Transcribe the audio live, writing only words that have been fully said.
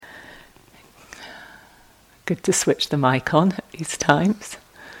good to switch the mic on at these times.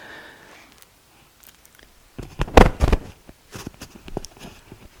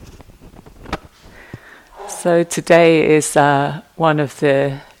 So today is one of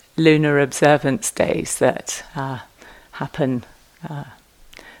the lunar observance days that happen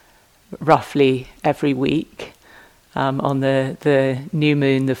roughly every week on the new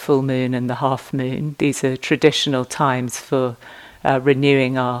moon, the full moon and the half moon. These are traditional times for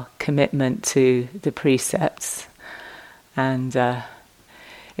renewing our commitment to the precepts. And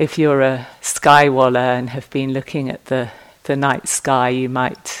if you're a sky waller and have been looking at the night sky, you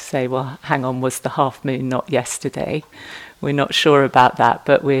might say, well, hang on, was the half moon not yesterday? We're not sure about that,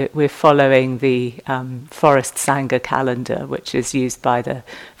 but we're following the Forest Sangha calendar, which is used by the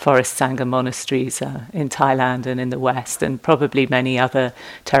Forest Sangha monasteries in Thailand and in the West, and probably many other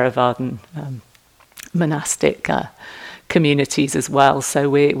Theravadan monastic communities as well. So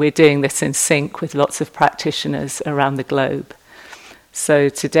we're doing this in sync with lots of practitioners around the globe. So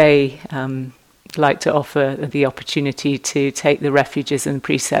today, I'd like to offer the opportunity to take the refuges and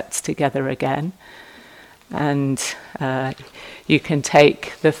precepts together again. And you can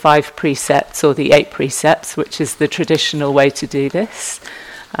take the 5 precepts or the 8 precepts, which is the traditional way to do this.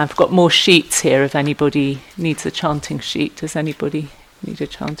 I've got more sheets here if anybody needs a chanting sheet. Does anybody need a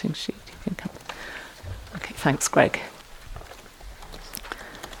chanting sheet? You can come. Okay, thanks, Greg.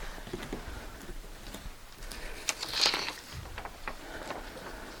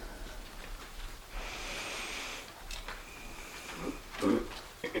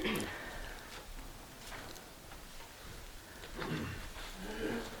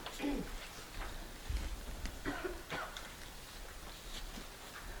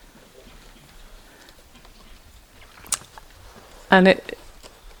 And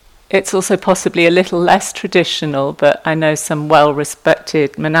it's also possibly a little less traditional, but I know some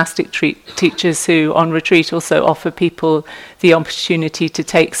well-respected monastic teachers who on retreat also offer people the opportunity to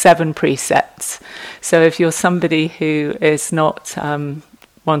take 7 precepts. So if you're somebody who is not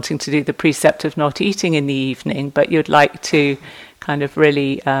wanting to do the precept of not eating in the evening, but you'd like to kind of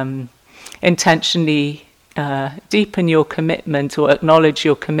really intentionally deepen your commitment or acknowledge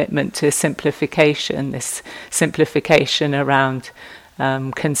your commitment to simplification, this simplification around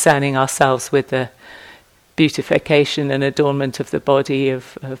concerning ourselves with the beautification and adornment of the body,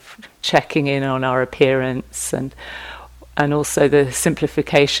 of checking in on our appearance, and also the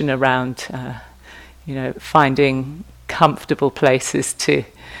simplification around finding comfortable places to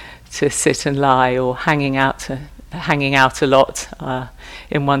sit and lie, or hanging out a lot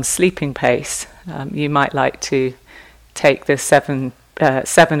in one's sleeping pace. You might like to take the 7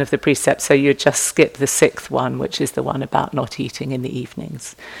 of the precepts, so you just skip the 6th one, which is the one about not eating in the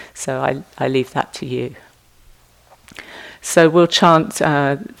evenings. So I leave that to you. So we'll chant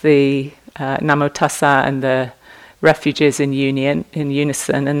the Namo Tassa and the refuges in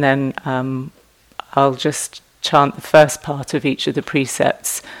unison, and then I'll just chant the first part of each of the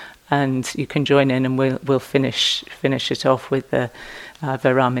precepts, and you can join in, and we'll finish it off with the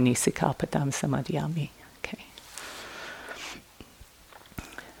Varamani Sikkhapadam Samadhiyami. Okay.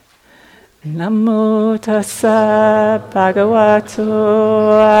 Namo tassa bhagavato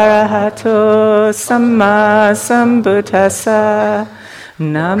arahato samma sambuddhassa.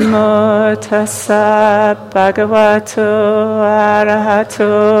 Namo tassa bhagavato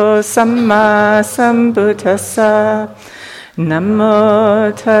arahato samma sambuddhassa.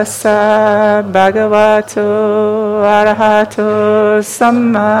 Namo tassa bhagavato arahato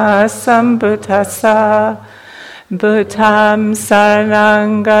samma sambuddhassa. Buddham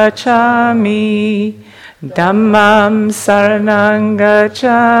saranang gacchami, Dhammam saranang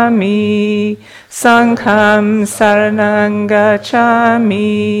gacchami, Sangham saranang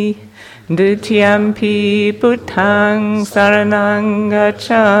gacchami, Dutiyampi buddhang saranang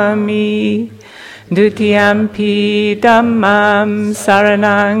gacchami, Dutiyampi dhammam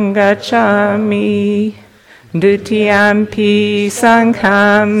saranang gacchami, Dutiyampi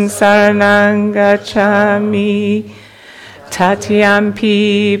sangham saranang gacchami,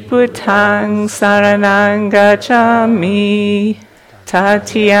 Tatiyampi buddhang saranang gacchami,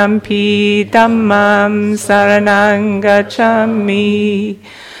 Tatiyampi dhammam saranang gacchami,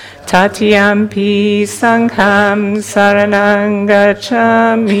 Tatiyampi sangham saranang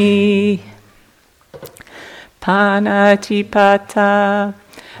gacchami. Panatipata,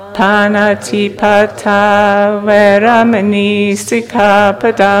 Panatipata, Veramani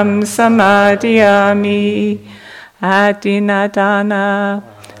Sikkhapadam Samadhiyami. Adinadana,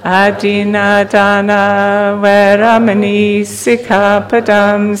 Adinadana, Veramani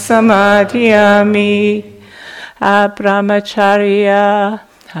Sikkhapadam Samadhiyami. Abramacharya,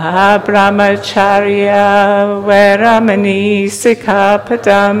 Abramacharya Veramani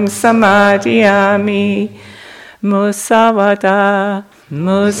Sikkhapadam Samadhiyami. Musavada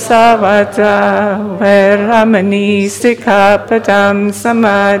Veramani Sikkhapadam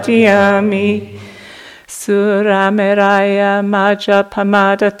Samadhiyami. Suramiraya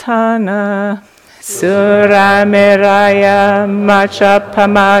Majapamadatana. Suramiraya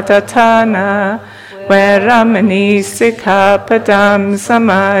Majapamadatana. Veramani Sikkhapadam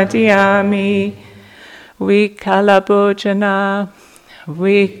Samadhiyami. Vikalabhojana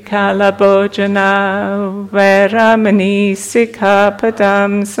Veramani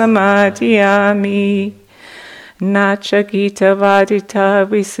Sikkhapadam Samadhiyami. Nachagita Vadita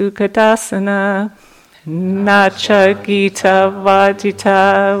Visukadasana. Nachagita Vadita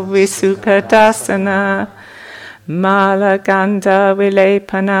Visukadasana. Malaganda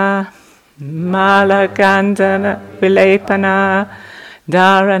Vilepana. Malagandana Vilepana.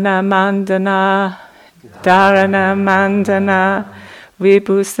 Dharana Mandana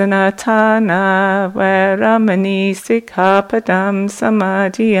Vibhusanatana Veramani Sikkhapadam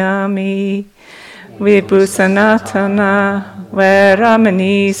Samadhiyami. Vibhusanatana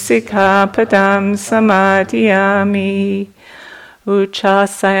Veramani Sikkhapadam Samadhiyami.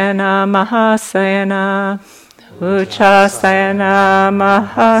 Uchasayana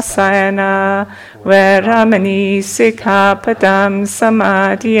Mahasayana Veramani Sikkhapadam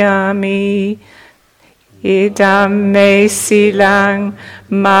Samadhiyami. Idam me silang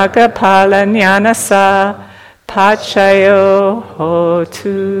magapala jnanasa pachayo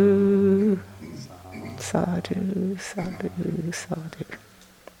hotu. Sadhu, sadhu, sadhu.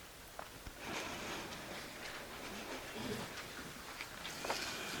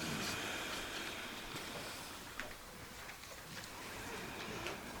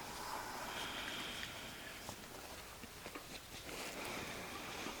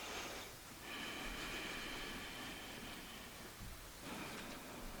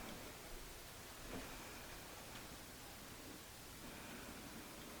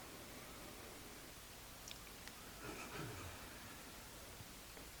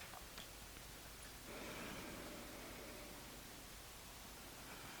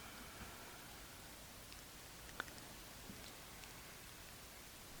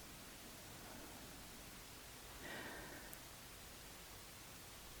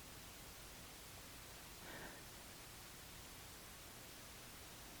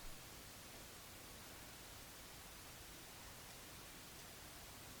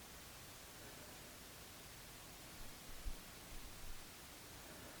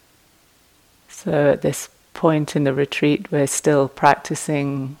 So at this point in the retreat, we're still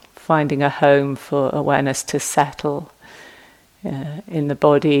practicing finding a home for awareness to settle in the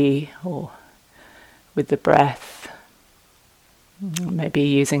body or with the breath, maybe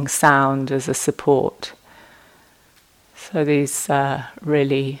using sound as a support. So these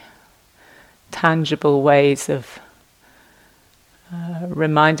really tangible ways of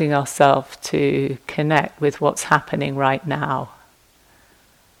reminding ourselves to connect with what's happening right now,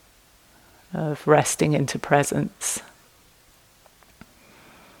 of resting into presence.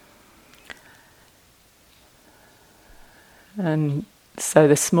 And so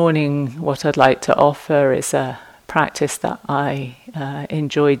this morning what I'd like to offer is a practice that I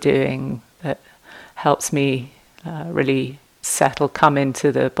enjoy doing that helps me really settle, come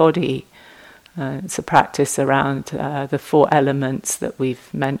into the body. It's a practice around the four elements that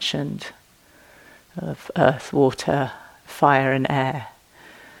we've mentioned of earth, water, fire and air.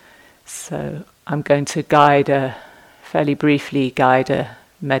 So I'm going to fairly briefly guide a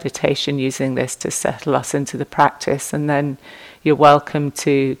meditation using this to settle us into the practice, and then you're welcome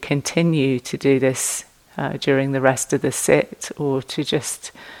to continue to do this during the rest of the sit, or to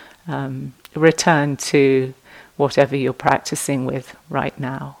just return to whatever you're practicing with right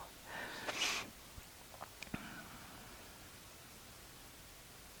now.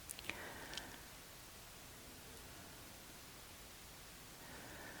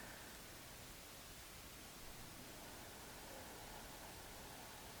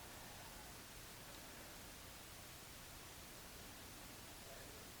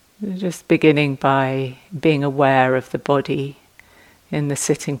 Just beginning by being aware of the body in the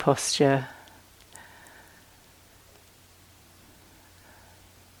sitting posture.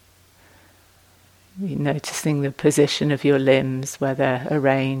 Noticing the position of your limbs, where they're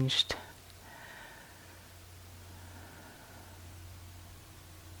arranged.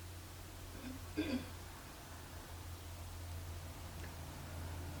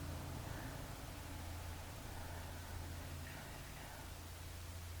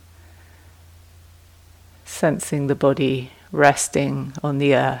 Sensing the body resting on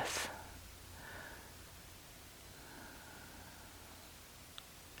the earth.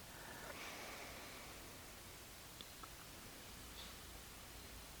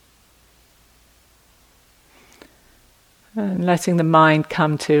 And letting the mind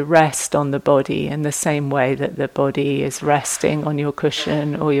come to rest on the body in the same way that the body is resting on your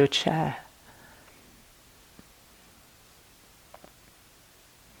cushion or your chair.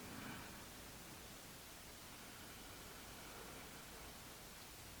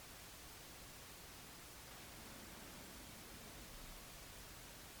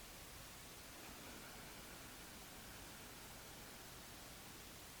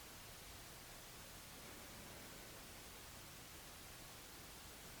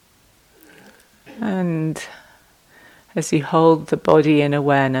 And as you hold the body in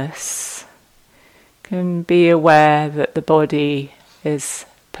awareness, you can be aware that the body is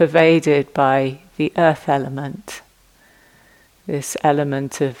pervaded by the earth element, this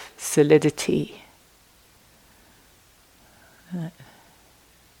element of solidity.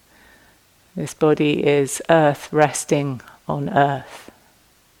 This body is earth resting on earth.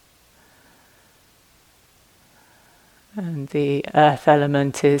 And the earth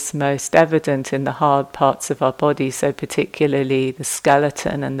element is most evident in the hard parts of our body, so particularly the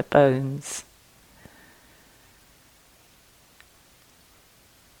skeleton and the bones.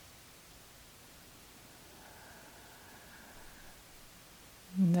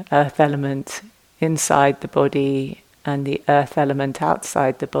 And the earth element inside the body and the earth element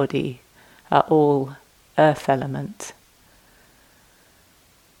outside the body are all earth element.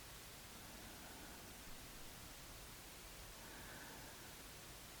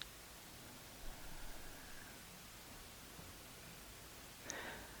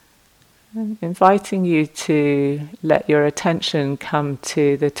 And inviting you to let your attention come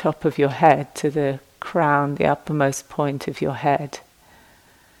to the top of your head, to the crown, the uppermost point of your head.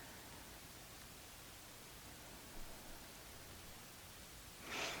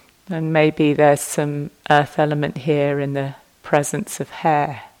 And maybe there's some earth element here in the presence of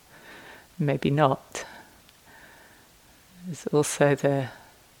hair, maybe not. There's also the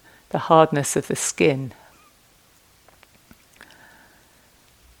hardness of the skin.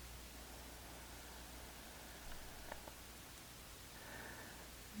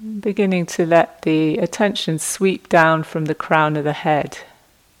 Beginning to let the attention sweep down from the crown of the head,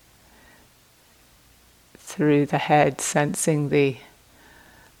 through the head, sensing the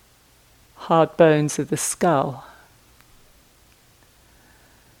hard bones of the skull.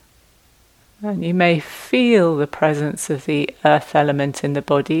 And you may feel the presence of the earth element in the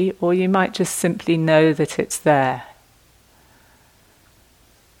body, or you might just simply know that it's there.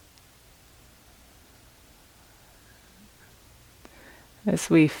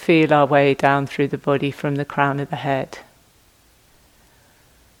 As we feel our way down through the body from the crown of the head.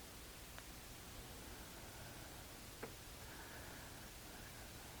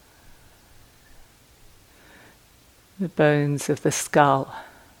 The bones of the skull.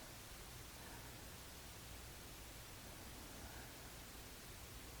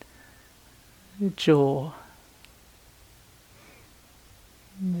 The jaw.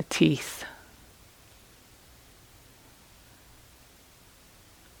 The teeth.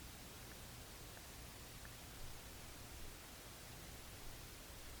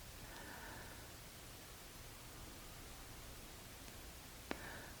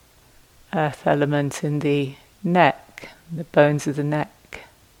 Earth element in the neck, the bones of the neck.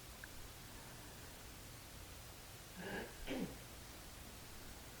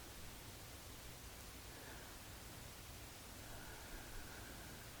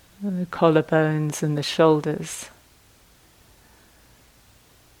 And the collarbones and the shoulders.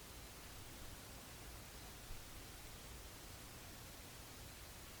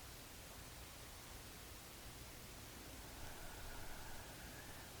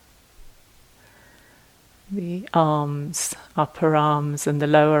 The arms, upper arms and the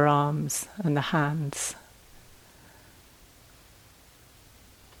lower arms and the hands.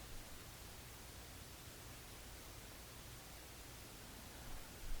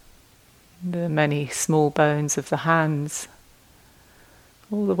 The many small bones of the hands,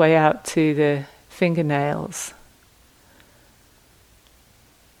 all the way out to the fingernails.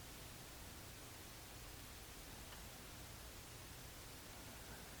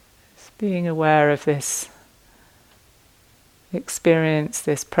 Just being aware of this experience,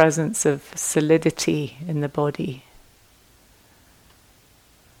 this presence of solidity in the body.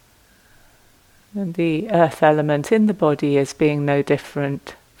 And the earth element in the body as being no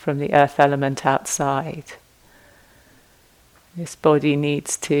different from the earth element outside. This body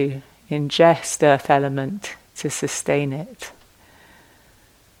needs to ingest earth element to sustain it.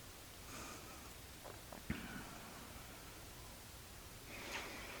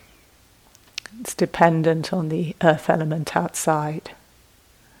 It's dependent on the earth element outside.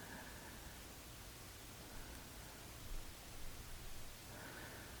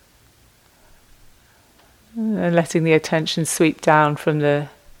 And letting the attention sweep down from the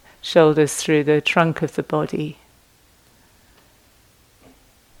shoulders through the trunk of the body,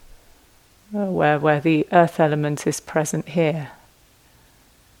 where the earth element is present here.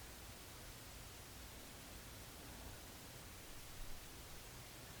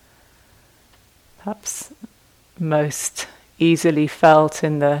 Perhaps most easily felt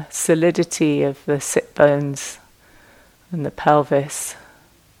in the solidity of the sit bones and the pelvis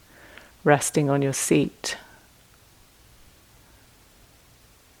resting on your seat.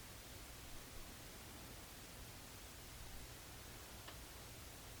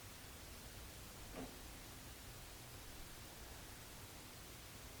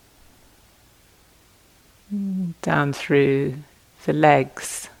 Down through the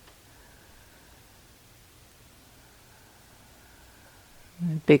legs,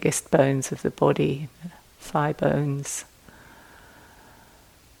 the biggest bones of the body, the thigh bones.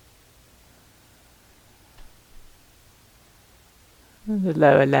 The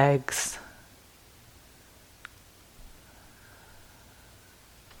lower legs,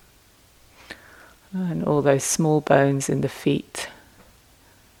 and all those small bones in the feet.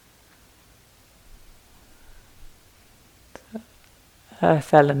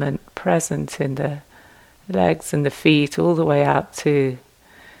 Earth element present in the legs and the feet, all the way out to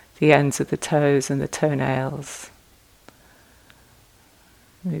the ends of the toes and the toenails,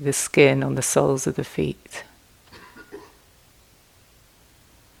 the skin on the soles of the feet.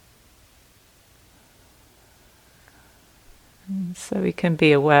 And so we can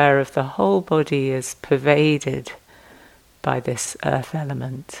be aware of the whole body as pervaded by this earth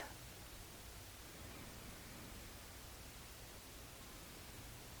element.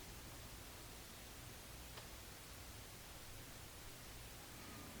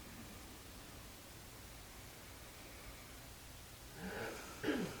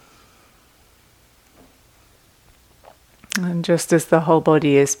 And just as the whole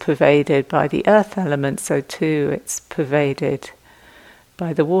body is pervaded by the earth element, so too it's pervaded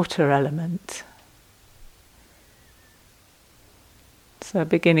by the water element. So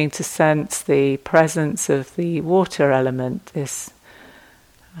beginning to sense the presence of the water element, this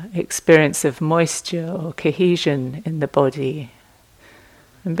experience of moisture or cohesion in the body.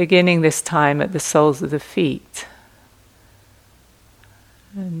 And beginning this time at the soles of the feet.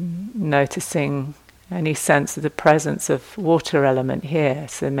 And noticing any sense of the presence of water element here.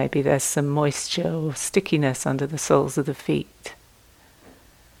 So maybe there's some moisture or stickiness under the soles of the feet.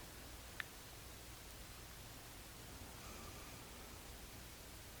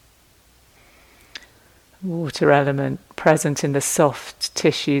 Water element present in the soft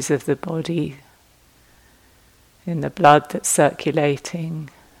tissues of the body, in the blood that's circulating,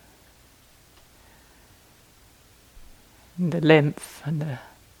 in the lymph and the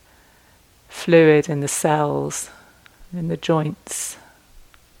fluid in the cells, in the joints.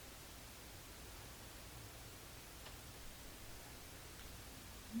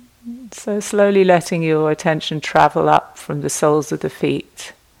 So slowly letting your attention travel up from the soles of the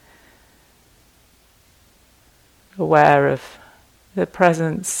feet, aware of the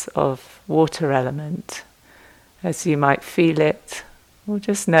presence of water element as you might feel it, or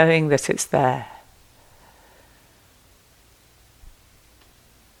just knowing that it's there.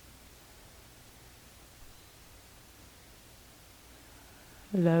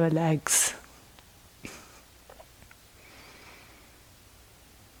 Lower legs,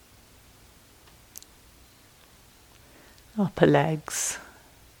 upper legs,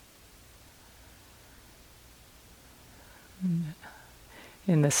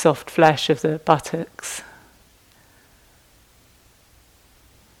 in the soft flesh of the buttocks,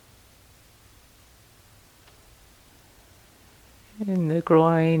 in the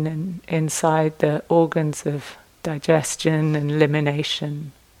groin and inside the organs of digestion and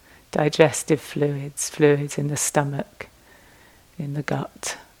elimination, digestive fluids, fluids in the stomach, in the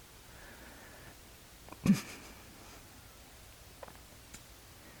gut.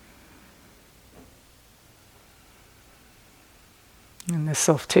 And the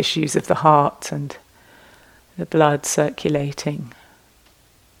soft tissues of the heart and the blood circulating.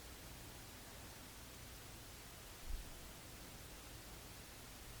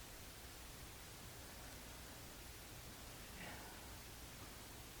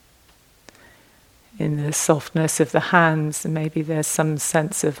 In the softness of the hands, maybe there's some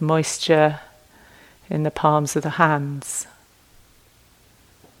sense of moisture in the palms of the hands.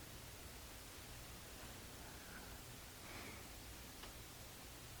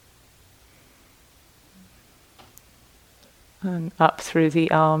 And up through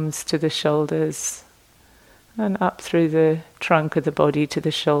the arms to the shoulders, and up through the trunk of the body to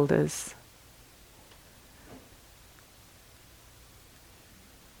the shoulders,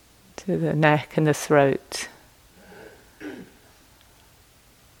 to the neck and the throat,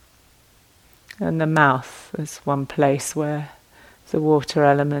 and the mouth is one place where the water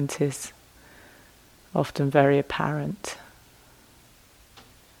element is often very apparent.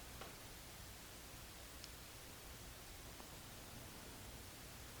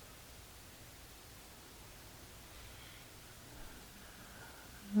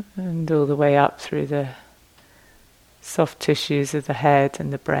 And all the way up through the soft tissues of the head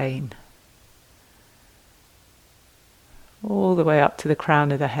and the brain. All the way up to the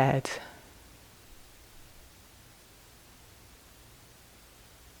crown of the head.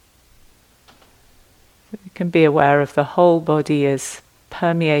 So you can be aware of the whole body as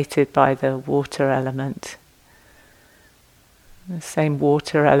permeated by the water element. The same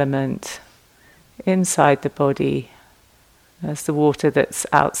water element inside the body as the water that's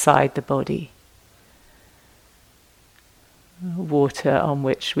outside the body. Water on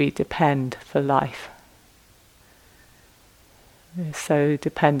which we depend for life. We're so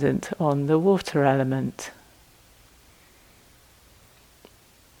dependent on the water element.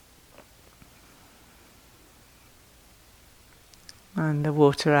 And the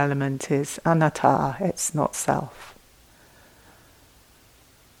water element is anatta, it's not self.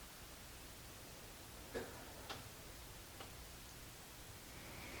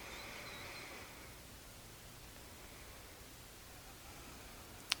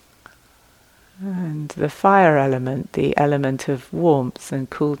 And the fire element, the element of warmth and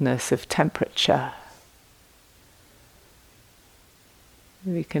coolness, of temperature.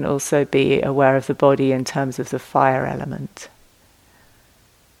 We can also be aware of the body in terms of the fire element.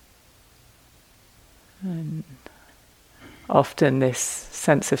 And often this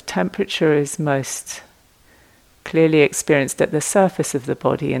sense of temperature is most clearly experienced at the surface of the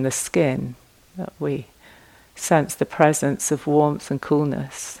body, in the skin, that we sense the presence of warmth and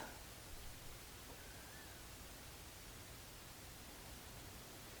coolness.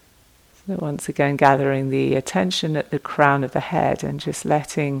 So once again, gathering the attention at the crown of the head and just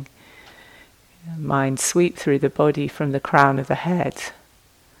letting mind sweep through the body from the crown of the head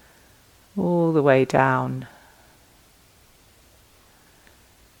all the way down.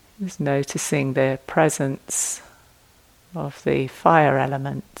 Just noticing the presence of the fire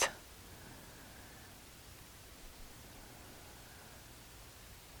element.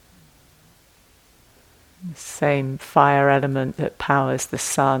 The same fire element that powers the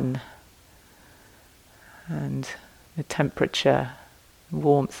sun and the temperature,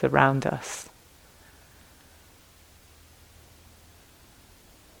 warmth around us.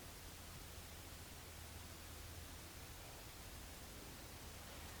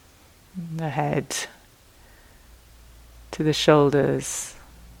 The head to the shoulders,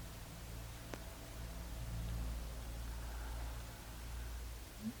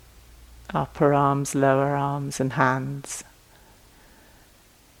 upper arms, lower arms and hands.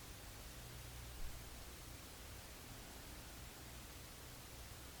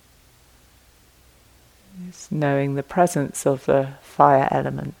 Just knowing the presence of the fire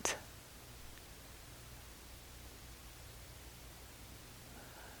element.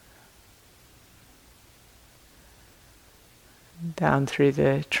 Down through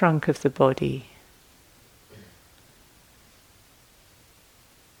the trunk of the body.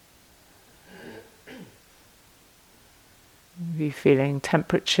 Be feeling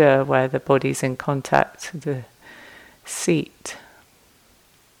temperature where the body's in contact with the seat.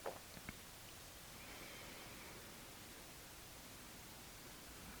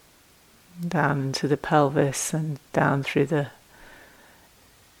 Down into the pelvis and down through the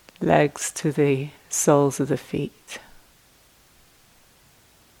legs to the soles of the feet.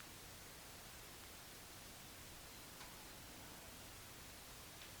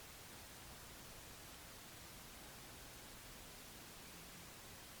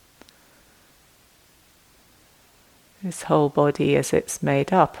 This whole body, as it's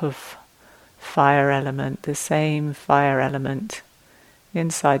made up of fire element, the same fire element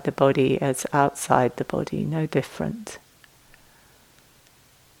inside the body as outside the body, no different.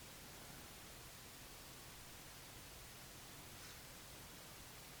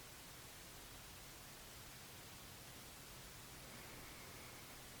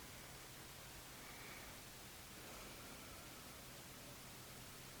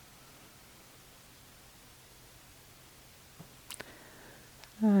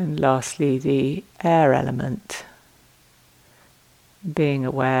 And lastly, the air element, being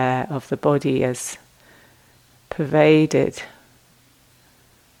aware of the body as pervaded,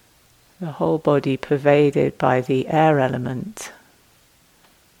 the whole body pervaded by the air element.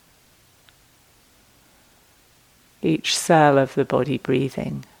 Each cell of the body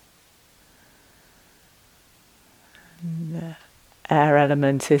breathing. And the air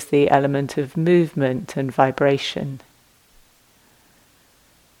element is the element of movement and vibration.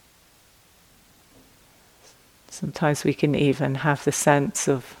 Sometimes we can even have the sense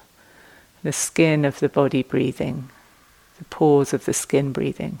of the skin of the body breathing, the pores of the skin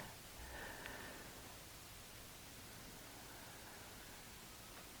breathing.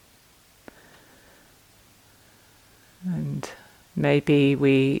 And maybe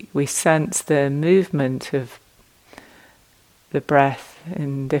we sense the movement of the breath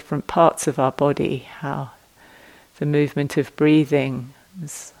in different parts of our body, how the movement of breathing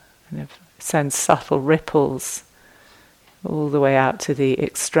kind of sends subtle ripples all the way out to the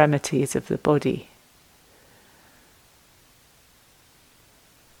extremities of the body.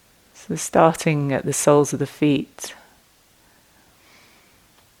 So starting at the soles of the feet,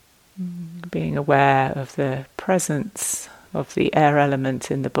 being aware of the presence of the air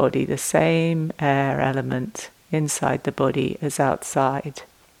element in the body, the same air element inside the body as outside.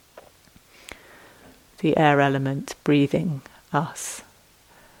 The air element breathing us,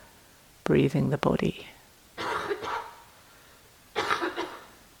 breathing the body.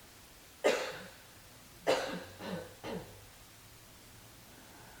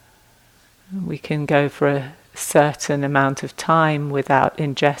 We can go for a certain amount of time without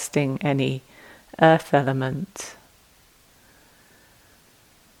ingesting any earth element.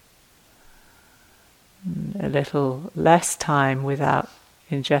 A little less time without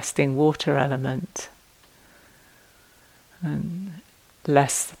ingesting water element. And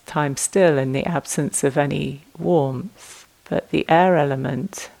less time still in the absence of any warmth. But the air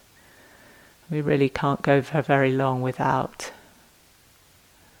element, we really can't go for very long without.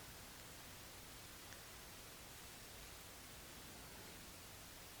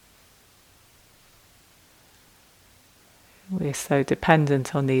 We're so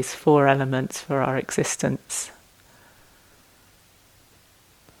dependent on these four elements for our existence.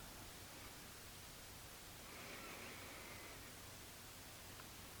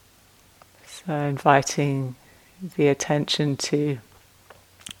 So inviting the attention to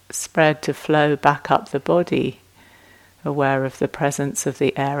spread, to flow back up the body, aware of the presence of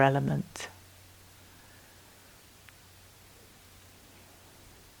the air element.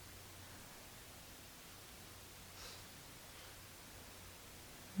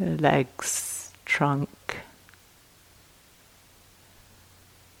 The legs, trunk,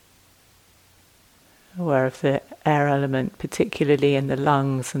 aware of the air element, particularly in the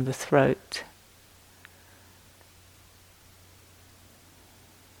lungs and the throat.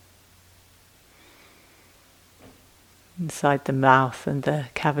 Inside the mouth and the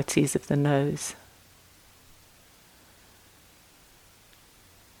cavities of the nose.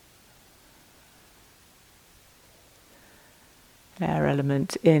 Air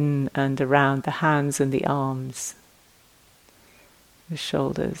element in and around the hands and the arms, the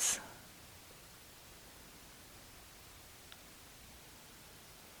shoulders.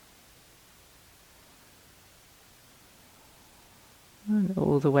 And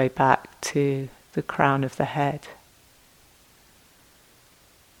all the way back to the crown of the head.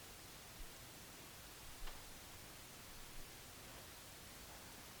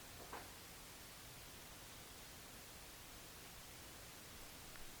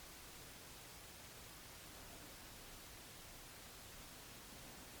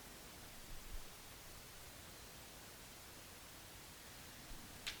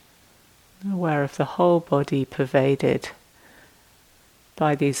 Aware of the whole body pervaded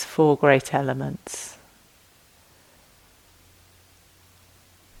by these four great elements.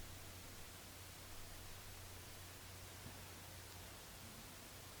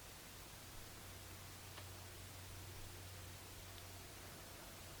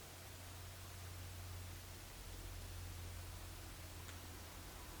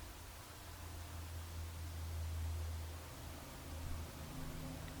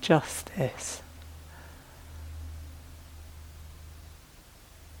 Just this.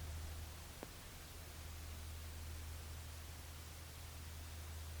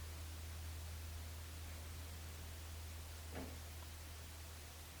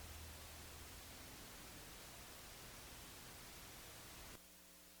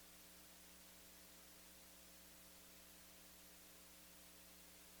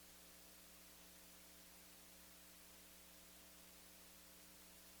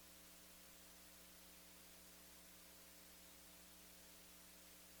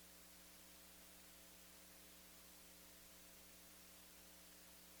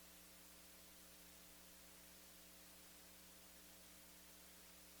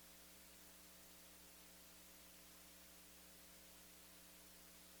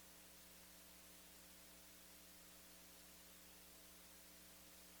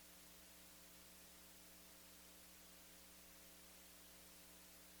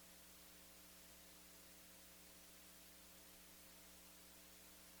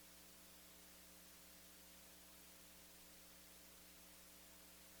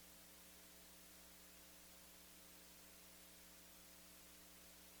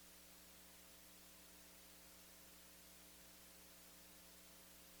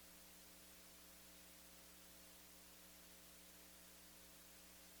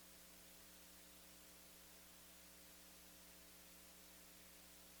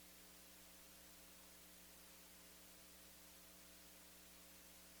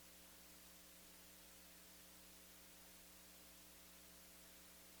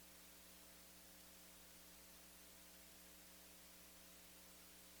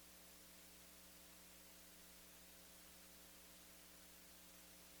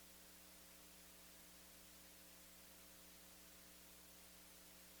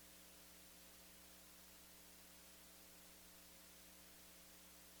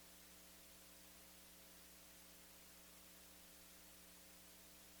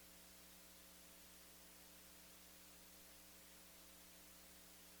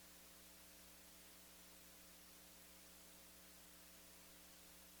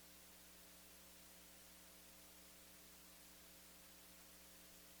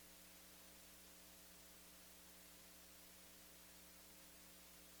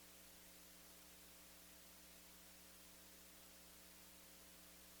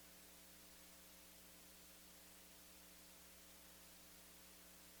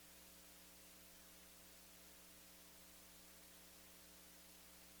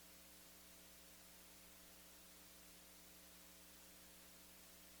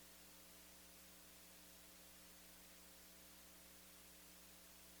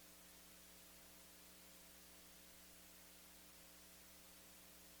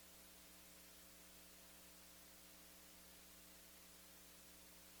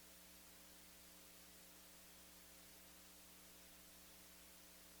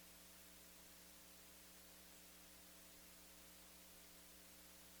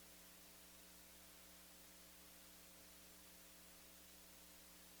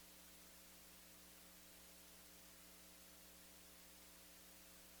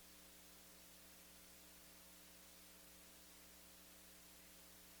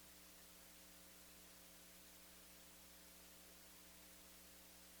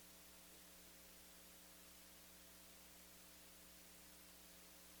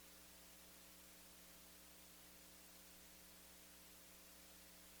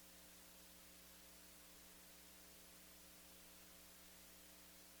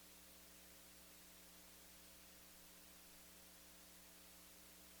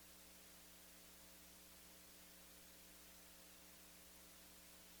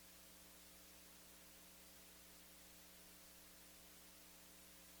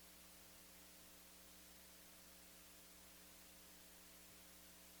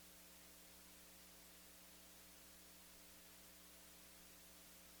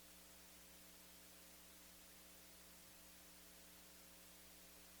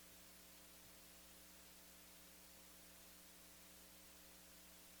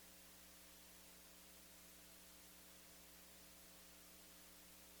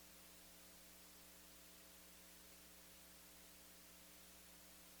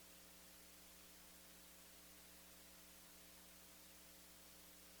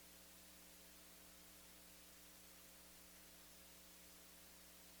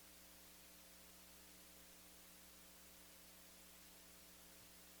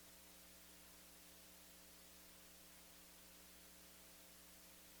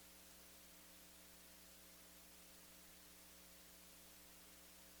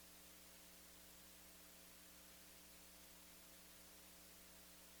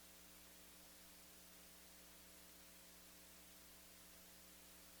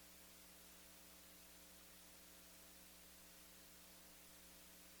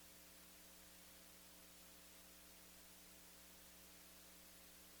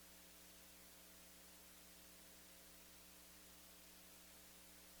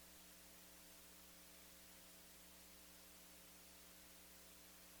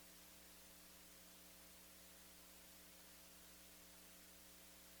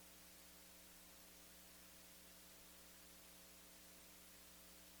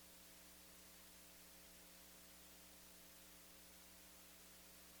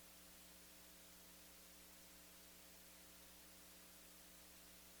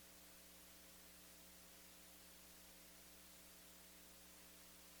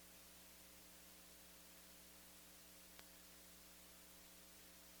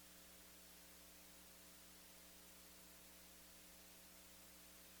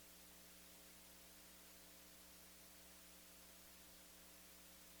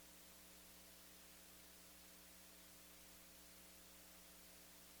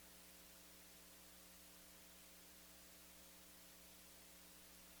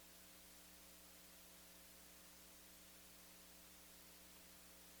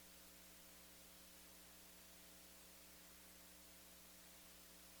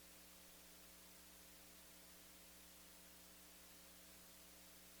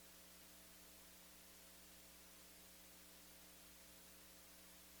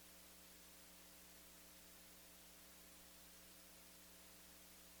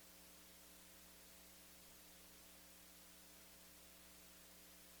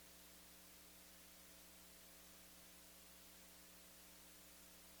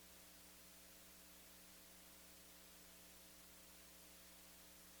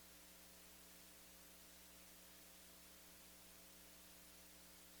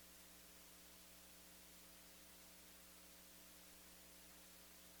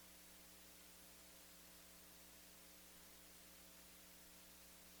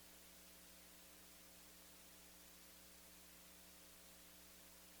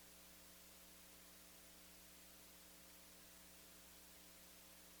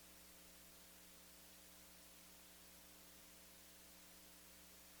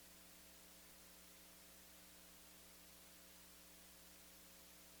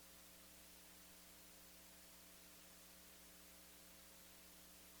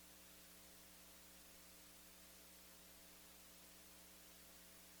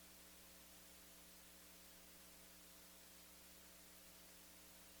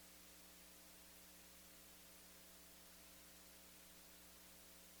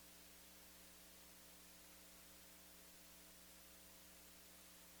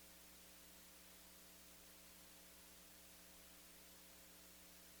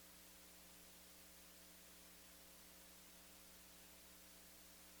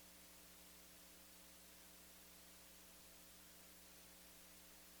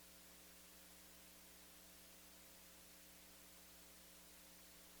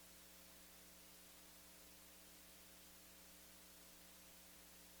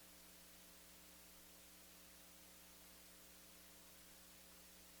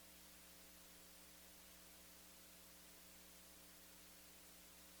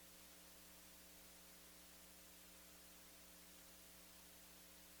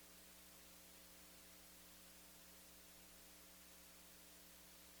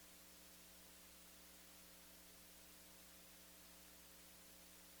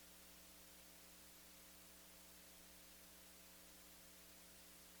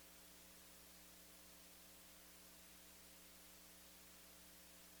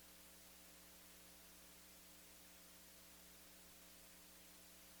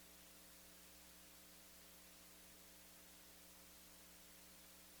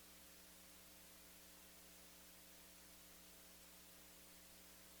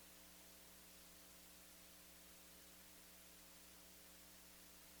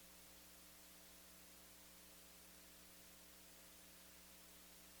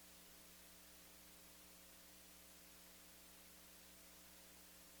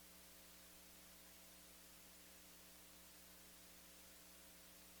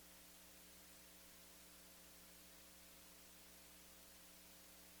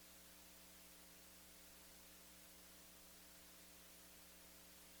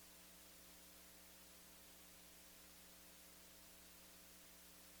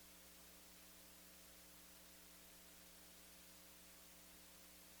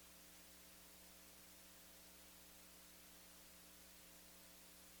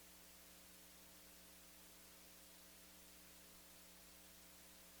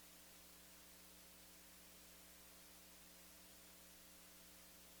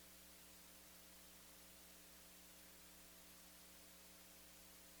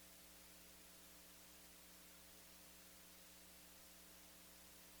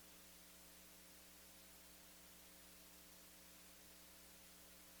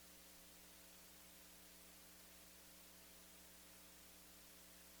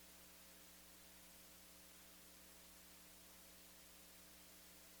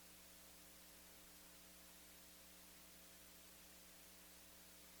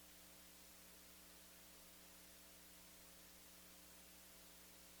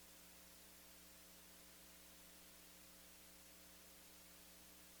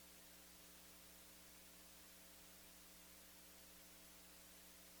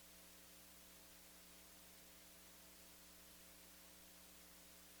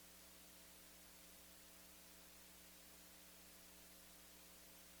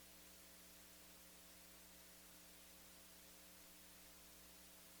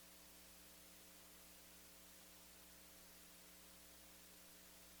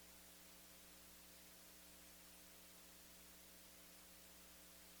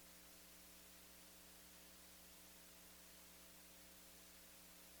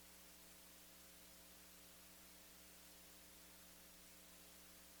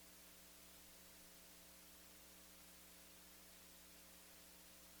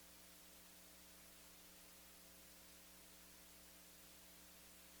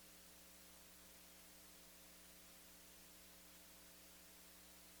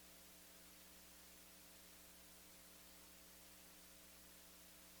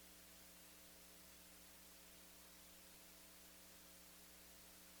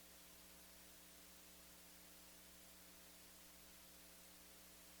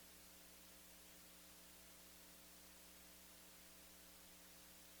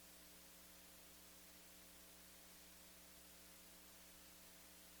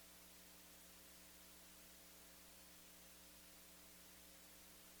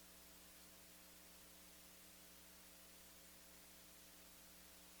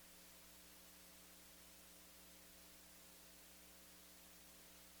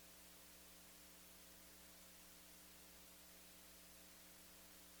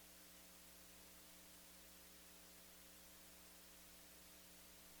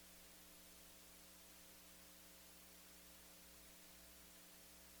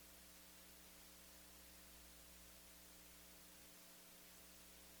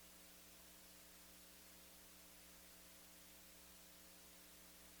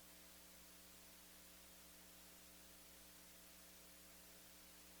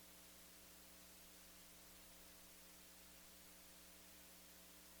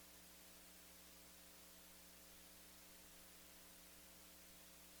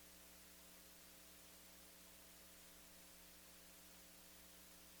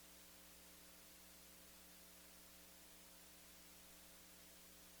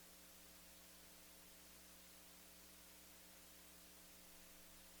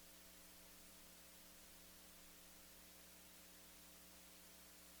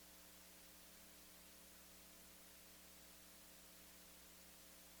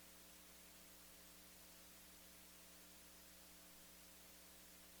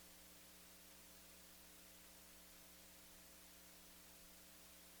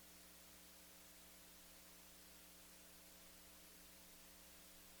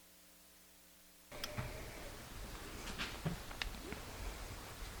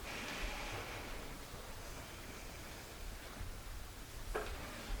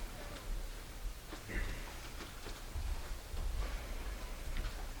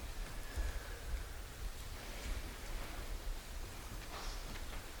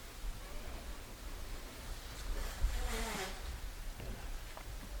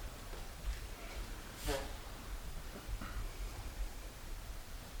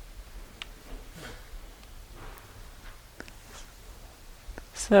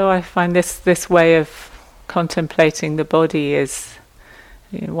 So I find this way of contemplating the body is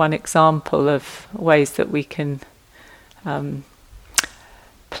one example of ways that we can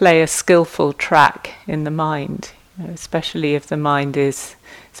play a skillful track in the mind, especially if the mind is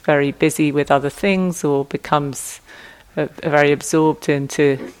very busy with other things or becomes very absorbed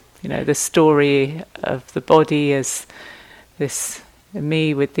into the story of the body as this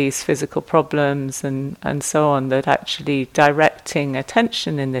me with these physical problems and so on, that actually directing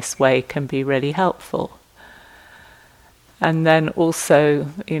attention in this way can be really helpful. And then also,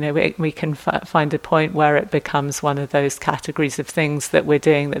 we can find a point where it becomes one of those categories of things that we're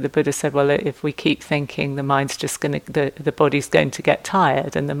doing that the Buddha said, well, if we keep thinking, the mind's just going to, the body's going to get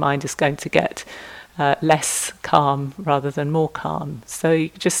tired and the mind is going to get less calm rather than more calm. So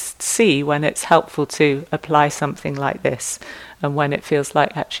you just see when it's helpful to apply something like this, and when it feels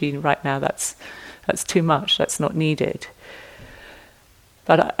like actually right now that's too much, that's not needed.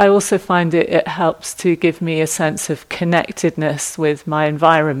 But I also find it helps to give me a sense of connectedness with my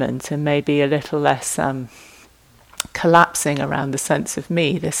environment, and maybe a little less collapsing around the sense of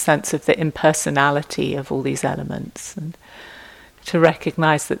me, this sense of the impersonality of all these elements, and to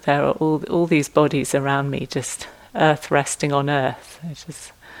recognize that there are all these bodies around me, just earth resting on earth. It's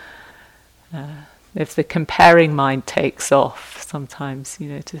just, if the comparing mind takes off, sometimes,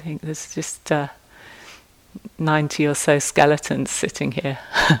 to think there's just 90 or so skeletons sitting here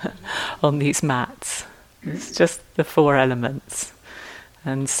on these mats. It's just the four elements,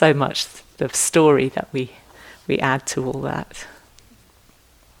 and so much the story that we add to all that.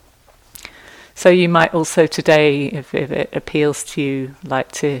 So you might also today, if it appeals to you,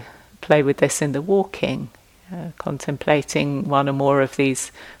 like to play with this in the walking, contemplating one or more of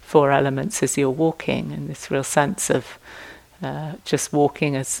these four elements as you're walking, and this real sense of just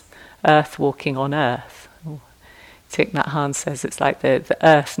walking as earth walking on earth. Thich Nhat Hanh says it's like the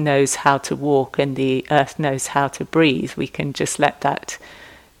earth knows how to walk and the earth knows how to breathe. We can just let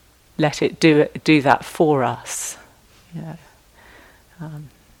it do that for us.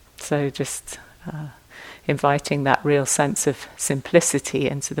 So just inviting that real sense of simplicity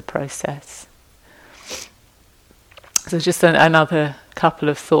into the process. So just another couple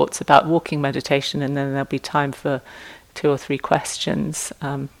of thoughts about walking meditation, and then there'll be time for 2 or 3 questions.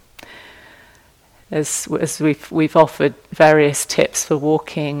 As we've offered various tips for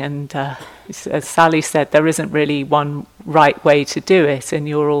walking, and as Sally said, there isn't really one right way to do it, and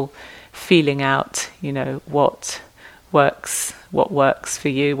you're all feeling out, what works for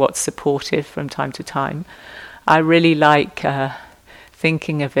you, what's supportive from time to time. I really like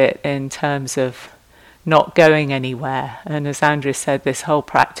thinking of it in terms of not going anywhere, and as Andrew said, this whole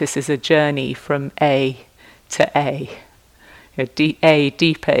practice is a journey from A to A,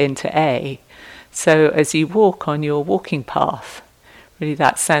 deeper into A. So as you walk on your walking path, really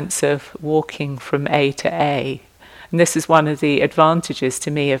that sense of walking from A to A. And this is one of the advantages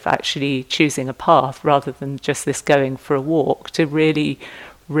to me of actually choosing a path rather than just this going for a walk, to really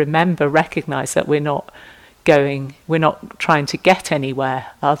recognize that we're not trying to get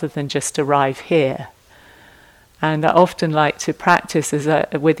anywhere other than just arrive here. And I often like to practice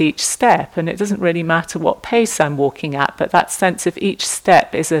with each step, and it doesn't really matter what pace I'm walking at, but that sense of each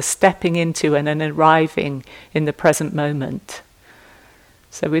step is a stepping into and an arriving in the present moment.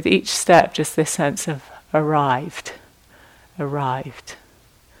 So with each step, just this sense of arrived,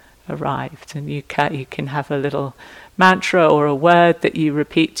 and you can have a little mantra or a word that you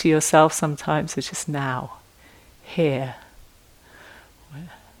repeat to yourself sometimes. It's just now, here,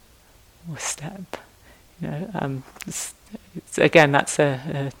 or step. Again, that's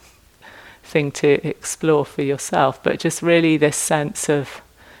a thing to explore for yourself, but just really this sense of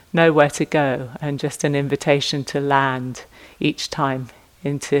know where to go, and just an invitation to land each time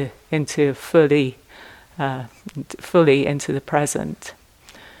into fully into the present.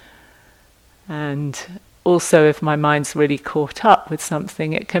 And also, if my mind's really caught up with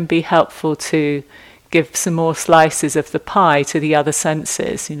something, it can be helpful to give some more slices of the pie to the other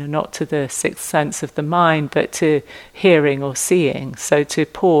senses, not to the sixth sense of the mind, but to hearing or seeing. So to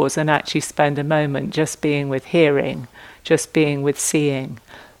pause and actually spend a moment just being with hearing, just being with seeing,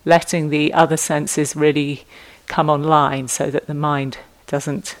 letting the other senses really come online so that the mind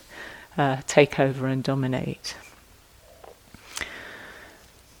doesn't take over and dominate.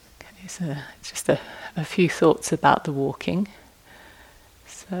 Okay, so just a few thoughts about the walking.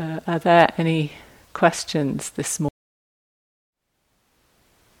 So are there any questions this morning?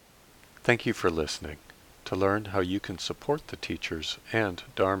 Thank you for listening. To learn how you can support the teachers and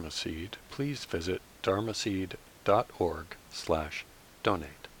Dharma Seed, please visit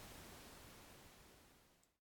dharmaseed.org/donate.